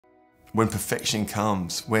when perfection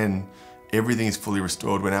comes, when everything is fully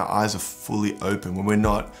restored, when our eyes are fully open, when we're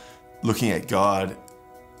not looking at God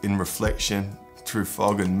in reflection through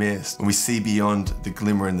fog and mist, when we see beyond the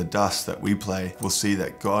glimmer and the dust that we play, we'll see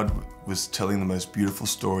that God was telling the most beautiful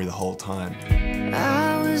story the whole time.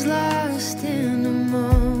 I was lost in a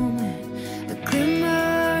moment, a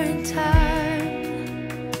glimmer in time.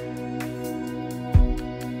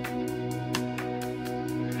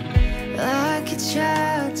 Like a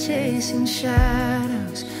child chasing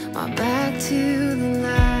shadows, my back to the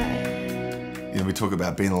light. You know, we talk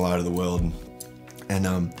about being the light of the world, and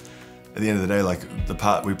at the end of the day, like, the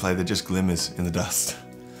part we play, they're just glimmers in the dust.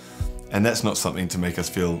 And that's not something to make us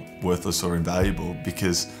feel worthless or invaluable,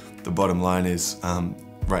 because the bottom line is,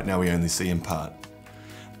 right now we only see in part.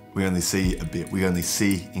 We only see a bit. We only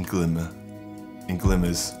see in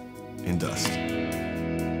glimmers, in dust.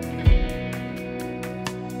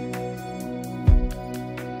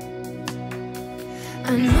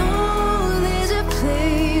 I know there's a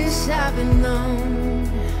place I've been known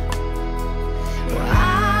where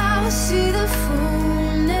I will see the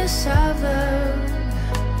fullness of love.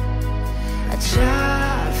 I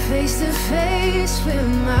tried face to face with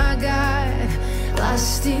my God,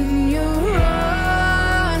 lost in your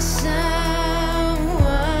awesome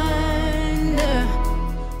wonder.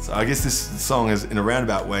 So I guess this song is, in a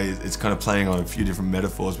roundabout way, it's kind of playing on a few different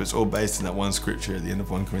metaphors, but it's all based in that one scripture at the end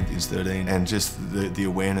of 1 Corinthians 13, and just the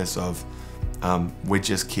awareness of we're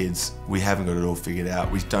just kids. We haven't got it all figured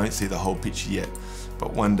out. We don't see the whole picture yet,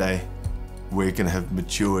 but one day we're going to have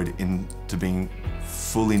matured into being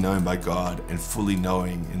fully known by God and fully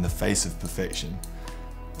knowing in the face of perfection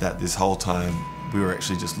that this whole time we were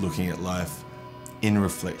actually just looking at life in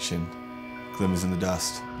reflection, glimmers in the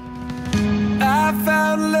dust. I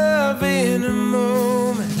found love in a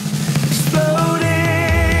moment, exploding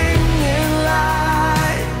in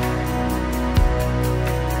light.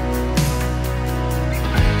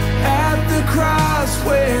 At the cross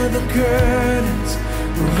where the curtains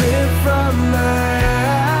were ripped from my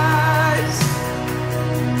eyes,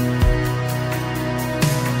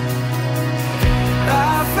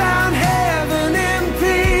 I found heaven in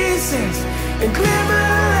pieces and glimmer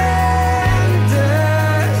and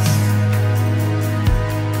dust.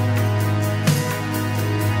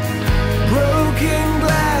 Broken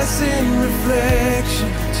glass in reflection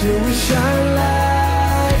till we shine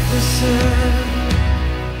like the sun.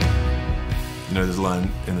 You know, there's a line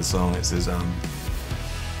in the song that says,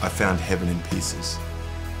 I found heaven in pieces,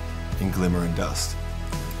 in glimmer and dust.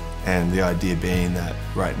 And the idea being that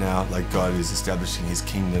right now, like, God is establishing his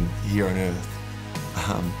kingdom here on earth.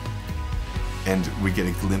 And we get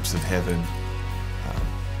a glimpse of heaven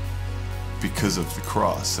because of the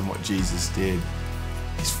cross and what Jesus did.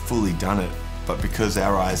 He's fully done it, but because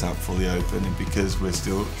our eyes aren't fully open and because we're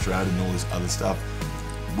still shrouded in all this other stuff,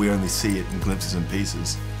 we only see it in glimpses and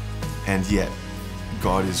pieces. And yet,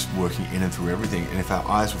 God is working in and through everything. And if our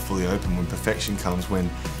eyes were fully open, when perfection comes, when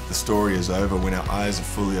the story is over, when our eyes are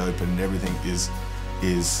fully open and everything is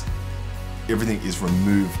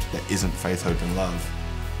removed that isn't faith, hope, and love,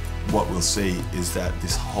 what we'll see is that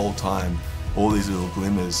this whole time, all these little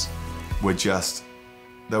glimmers were just,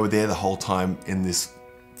 they were there the whole time in this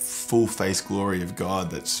full face glory of God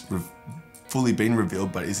that's fully been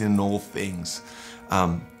revealed, but is in all things.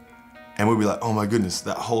 And we'll be like, oh my goodness,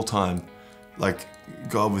 that whole time, like,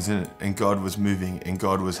 God was in it, and God was moving, and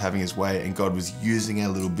God was having his way, and God was using our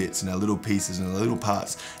little bits and our little pieces and our little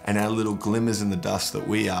parts and our little glimmers in the dust that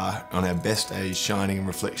we are on our best days, shining in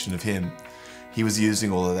reflection of him. He was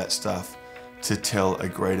using all of that stuff to tell a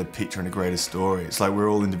greater picture and a greater story. It's like we're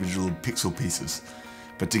all individual pixel pieces,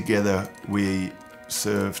 but together we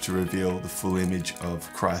serve to reveal the full image of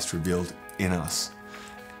Christ revealed in us.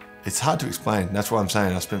 It's hard to explain. That's why I'm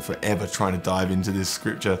saying I spent forever trying to dive into this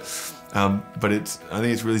scripture. But I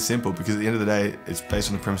think it's really simple, because at the end of the day, it's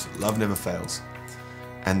based on the premise that love never fails,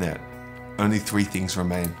 and that only three things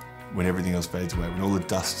remain when everything else fades away. When all the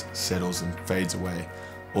dust settles and fades away,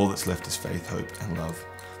 all that's left is faith, hope, and love.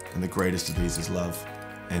 And the greatest of these is love.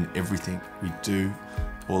 And everything we do,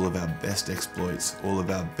 all of our best exploits, all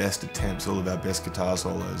of our best attempts, all of our best guitar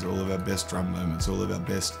solos, all of our best drum moments, all of our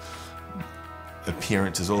best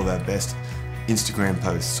appearances, all of our best Instagram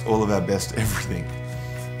posts, all of our best everything,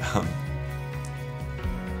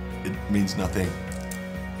 it means nothing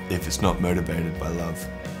if it's not motivated by love,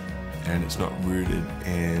 and it's not rooted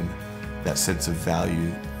in that sense of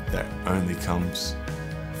value that only comes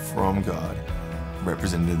from God,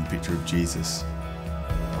 represented in the picture of Jesus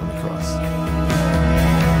on the cross.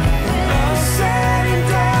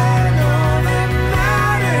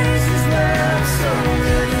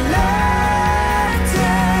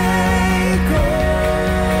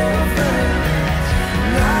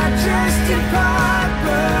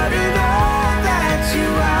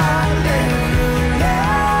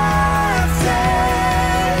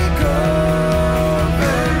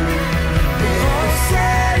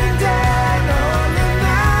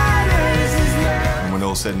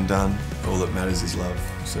 undone, all that matters is love.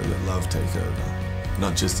 So let love take over,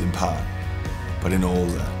 not just in part, but in all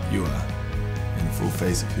that you are, in the full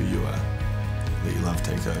face of who you are. Let your love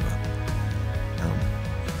take over.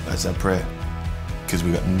 That's our prayer, because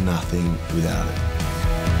we got nothing without it.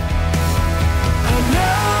 I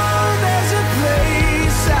know there's a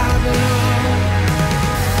place I belong,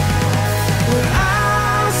 where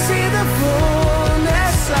I'll see the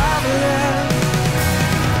fullness of love.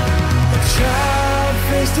 A child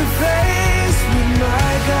face to face with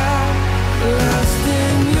my God, lost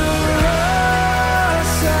in your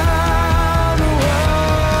awesome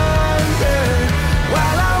wonder.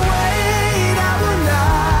 While I wait, I will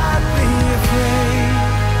not be afraid.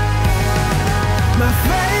 My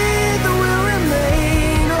faith will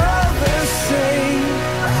remain all the same.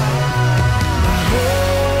 My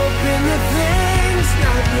hope in the things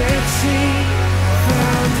not yet seen,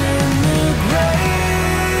 found in the greatest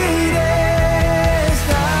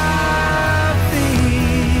of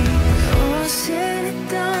these. All said and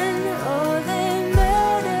done, all that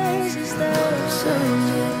matters is love. So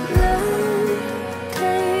let love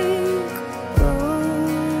take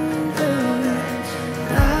over,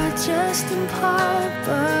 not just in part,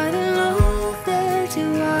 but in all that you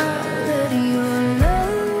are. Let your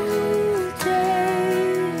love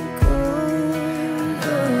take over.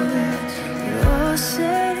 All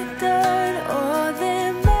said and done, all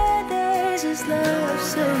that matters is love.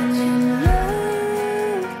 So let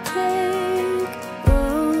love take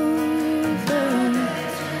over,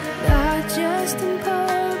 not just in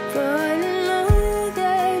part, but in all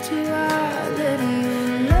that you are. Let your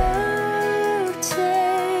love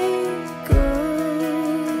take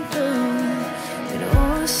over. And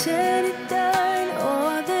all said and done,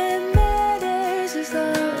 all that matters is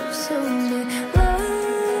love. So let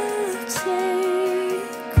love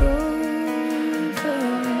take over,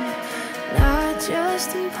 not just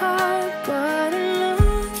in part.